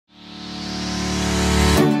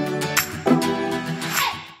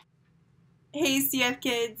Hey CF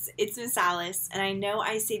kids, it's Miss Alice, and I know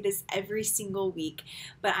I say this every single week,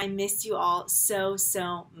 but I miss you all so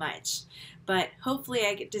much. But hopefully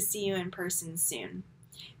I get to see you in person soon.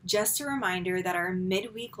 Just a reminder that our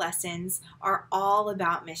midweek lessons are all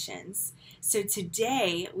about missions. So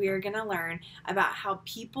today we are going to learn about how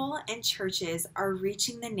people and churches are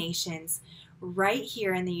reaching the nations right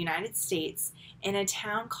here in the United States in a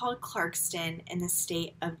town called Clarkston in the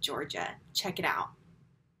state of Georgia. Check it out.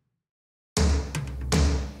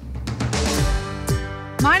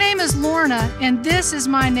 My name is Lorna, and this is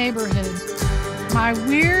my neighborhood. My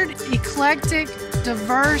weird, eclectic,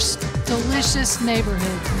 diverse, delicious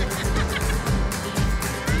neighborhood.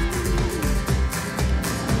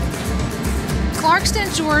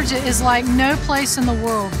 Clarkston, Georgia is like no place in the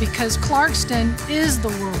world because Clarkston is the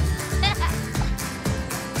world.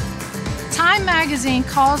 Time magazine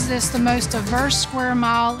calls this the most diverse square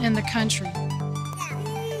mile in the country.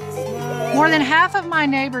 More than half of my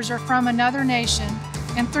neighbors are from another nation,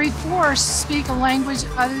 and 3/4 speak a language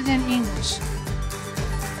other than English.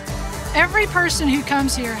 Every person who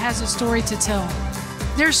comes here has a story to tell.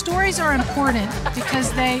 Their stories are important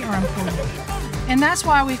because they are important. And that's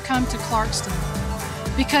why we've come to Clarkston.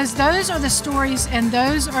 Because those are the stories and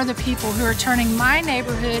those are the people who are turning my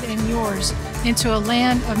neighborhood and yours into a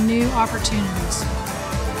land of new opportunities.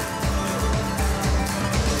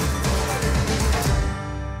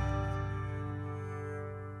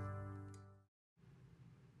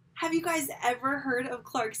 Have you guys ever heard of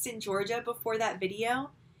Clarkston, Georgia before that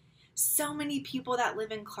video? So many people that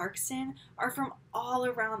live in Clarkston are from all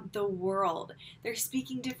around the world. They're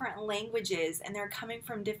speaking different languages and they're coming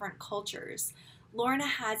from different cultures. Lorna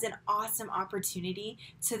has an awesome opportunity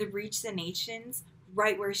to reach the nations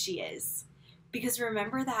right where she is. Because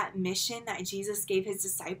remember that mission that Jesus gave his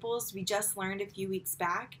disciples we just learned a few weeks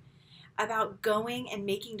back? About going and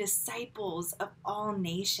making disciples of all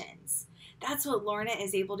nations. That's what Lorna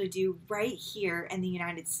is able to do right here in the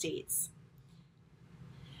United States.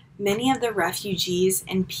 Many of the refugees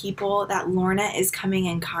and people that Lorna is coming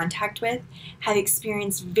in contact with have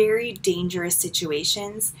experienced very dangerous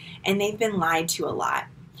situations and they've been lied to a lot.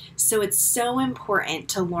 So it's so important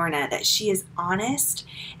to Lorna that she is honest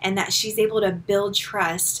and that she's able to build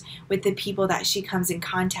trust with the people that she comes in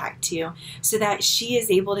contact to so that she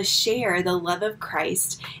is able to share the love of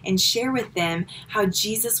Christ and share with them how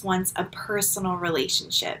Jesus wants a personal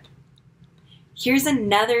relationship. Here's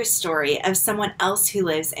another story of someone else who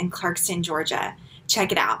lives in Clarkston, Georgia.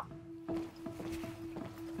 Check it out.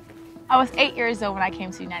 I was 8 years old when I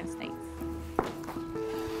came to the United States.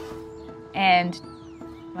 And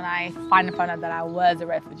when I finally found out that I was a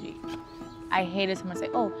refugee, I hated someone say,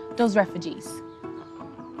 "Oh, those refugees."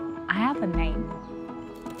 I have a name.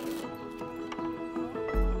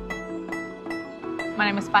 My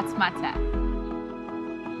name is Fatmata.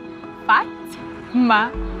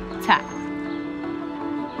 Fatmata.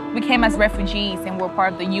 We came as refugees and we're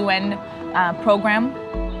part of the UN program.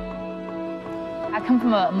 I come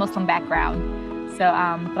from a Muslim background, so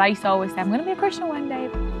but I used to always say, I'm gonna be a Christian one day.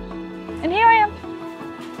 And here I am.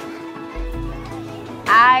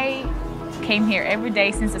 I came here every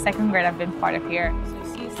day since the 2nd grade. I've been part of here.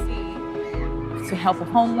 To help with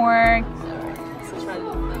homework.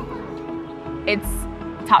 It's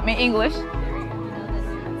taught me English.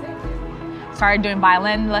 Started doing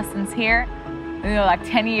violin lessons here. You know, like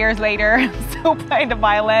 10 years later, I'm still playing the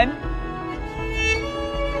violin.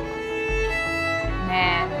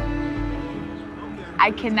 Man,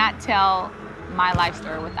 I cannot tell my life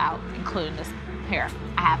story without including this here.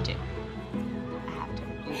 I have to.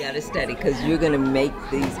 You gotta study because you're gonna make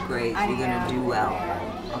these grades. You're gonna do well.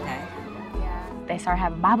 Okay? Yeah. They started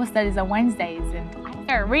having Bible studies on Wednesdays, and I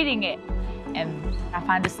started reading it. And I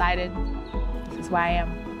finally decided this is where I am.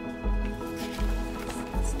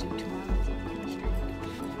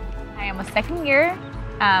 I am a 2nd year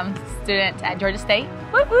student at Georgia State.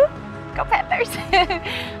 Woo woo! Go Panthers!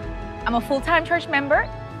 I'm a full-time church member,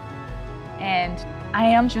 and I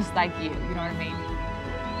am just like you. You know what I mean?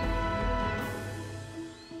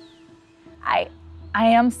 I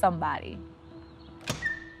am somebody,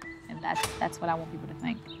 and that's what I want people to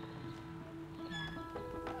think.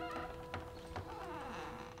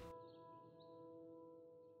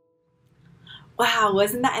 Wow,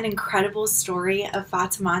 wasn't that an incredible story of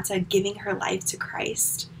Fatimata giving her life to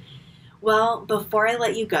Christ? Well, before I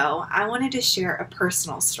let you go, I wanted to share a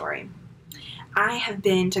personal story. I have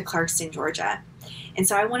been to Clarkston, Georgia, and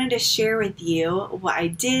so I wanted to share with you what I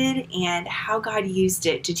did and how God used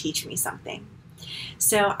it to teach me something.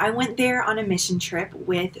 So I went there on a mission trip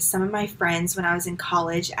with some of my friends when I was in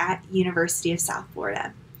college at University of South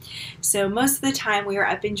Florida. So most of the time we were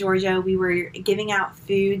up in Georgia, we were giving out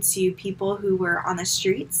food to people who were on the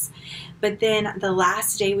streets. But then the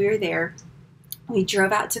last day we were there, we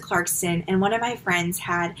drove out to Clarkston, and one of my friends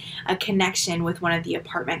had a connection with one of the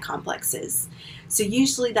apartment complexes. So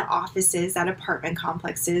usually the offices at apartment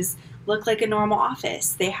complexes look like a normal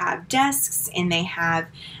office. They have desks and they have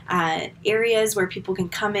areas where people can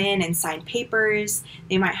come in and sign papers.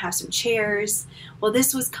 They might have some chairs. Well,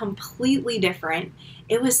 this was completely different.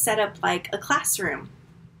 It was set up like a classroom,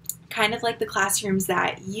 kind of like the classrooms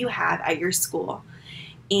that you have at your school.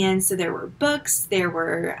 And so there were books, there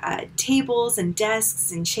were tables and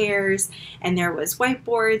desks and chairs, and there was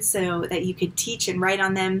whiteboards so that you could teach and write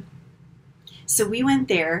on them. So we went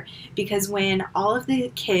there because when all of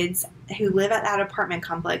the kids who live at that apartment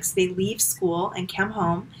complex, they leave school and come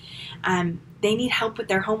home, they need help with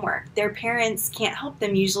their homework. Their parents can't help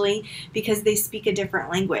them usually because they speak a different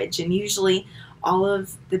language, and usually all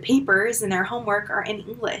of the papers and their homework are in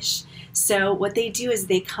English. So what they do is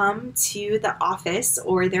they come to the office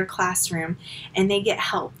or their classroom and they get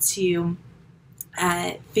help to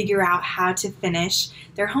figure out how to finish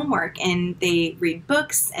their homework, and they read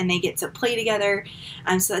books and they get to play together.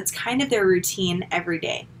 So that's kind of their routine every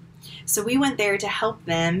day. So we went there to help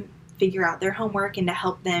them figure out their homework and to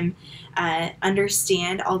help them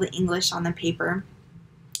understand all the English on the paper.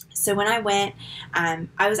 So when I went,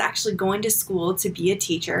 I was actually going to school to be a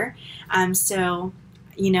teacher. So,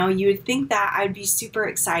 you know, you would think that I'd be super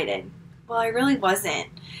excited. Well, I really wasn't.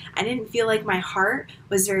 I didn't feel like my heart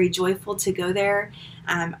was very joyful to go there.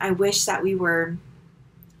 I wish that we were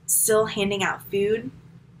still handing out food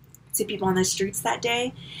to people on the streets that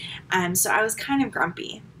day. So I was kind of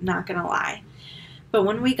grumpy, not gonna lie. But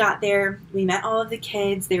when we got there, we met all of the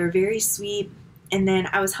kids. They were very sweet. And then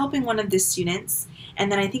I was helping one of the students. And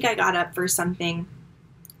then I think I got up for something,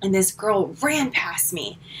 and this girl ran past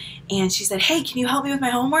me, and she said, "Hey, can you help me with my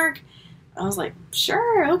homework?" I was like,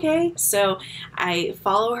 "Sure, okay." So I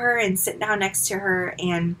follow her and sit down next to her,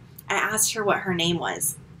 and I asked her what her name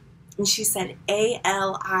was. And she said,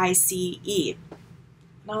 A-L-I-C-E.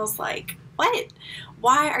 And I was like, "What?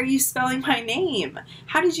 Why are you spelling my name?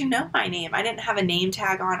 How did you know my name?" I didn't have a name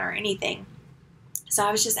tag on or anything. So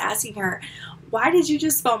I was just asking her, "Why did you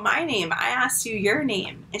just spell my name? I asked you your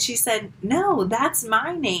name." And she said, "No, that's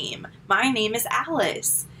my name. My name is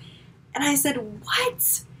Alice." And I said,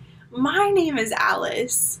 "What? My name is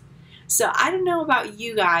Alice." So I don't know about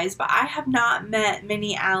you guys, but I have not met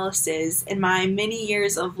many Alices in my many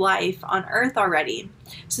years of life on earth already.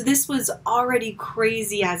 So this was already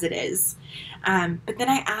crazy as it is. But then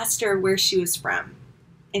I asked her where she was from,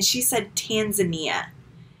 and she said Tanzania.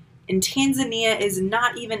 And Tanzania is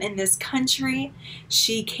not even in this country.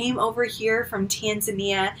 She came over here from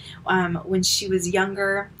Tanzania when she was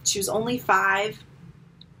younger. She was only 5.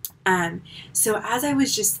 So as I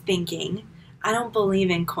was just thinking, I don't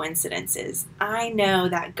believe in coincidences. I know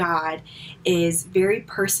that God is very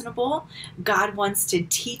personable. God wants to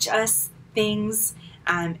teach us things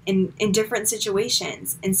in different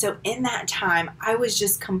situations. And so in that time, I was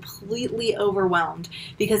just completely overwhelmed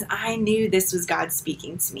because I knew this was God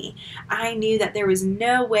speaking to me. I knew that there was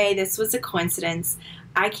no way this was a coincidence.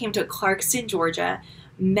 I came to Clarkston, Georgia,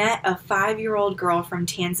 met a 5-year-old girl from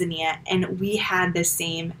Tanzania, and we had the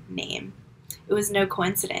same name. It was no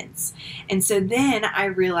coincidence. And so then I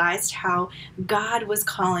realized how God was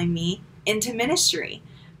calling me into ministry.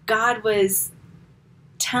 God was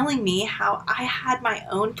telling me how I had my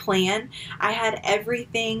own plan. I had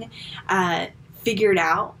everything figured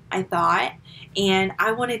out, I thought, and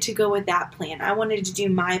I wanted to go with that plan. I wanted to do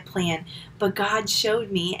my plan, but God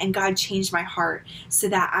showed me and God changed my heart so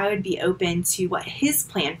that I would be open to what His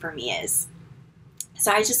plan for me is.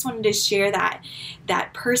 So I just wanted to share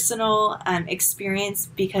that personal experience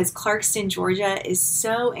because Clarkston, Georgia is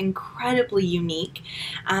so incredibly unique,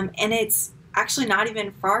 and it's actually not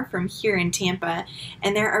even far from here in Tampa,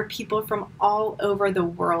 and there are people from all over the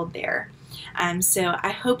world there. So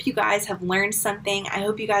I hope you guys have learned something. I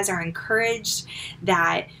hope you guys are encouraged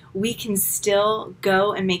that we can still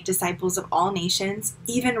go and make disciples of all nations,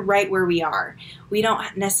 even right where we are. We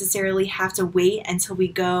don't necessarily have to wait until we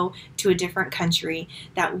go to a different country,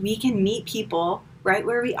 that we can meet people right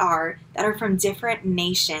where we are that are from different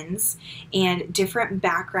nations and different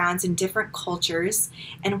backgrounds and different cultures,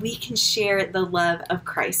 and we can share the love of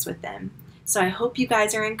Christ with them. So I hope you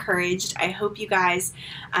guys are encouraged. I hope you guys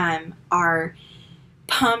are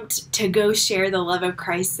pumped to go share the love of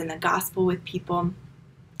Christ and the gospel with people.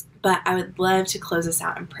 But I would love to close us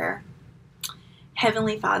out in prayer.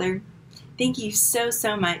 Heavenly Father, thank you so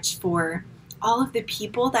much for all of the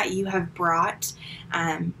people that you have brought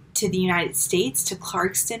to the United States, to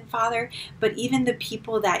Clarkston, Father, but even the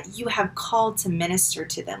people that you have called to minister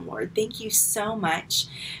to them, Lord. Thank you so much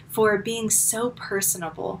for being so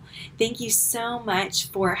personable. Thank you so much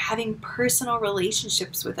for having personal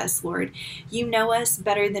relationships with us, Lord. You know us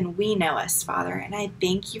better than we know us, Father, and I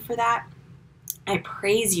thank you for that. I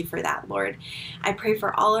praise you for that, Lord. I pray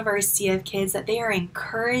for all of our CF kids that they are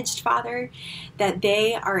encouraged, Father, that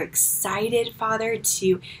they are excited, Father,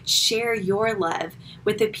 to share your love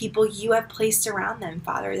with the people you have placed around them,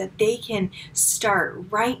 Father, that they can start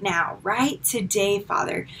right now, right today,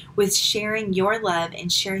 Father, with sharing your love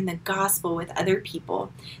and sharing the gospel with other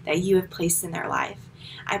people that you have placed in their life.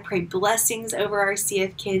 I pray blessings over our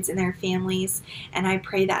CF kids and their families, and I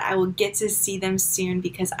pray that I will get to see them soon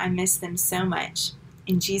because I miss them so much.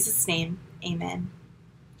 In Jesus' name, amen.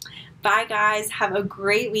 Bye, guys. Have a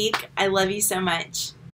great week. I love you so much.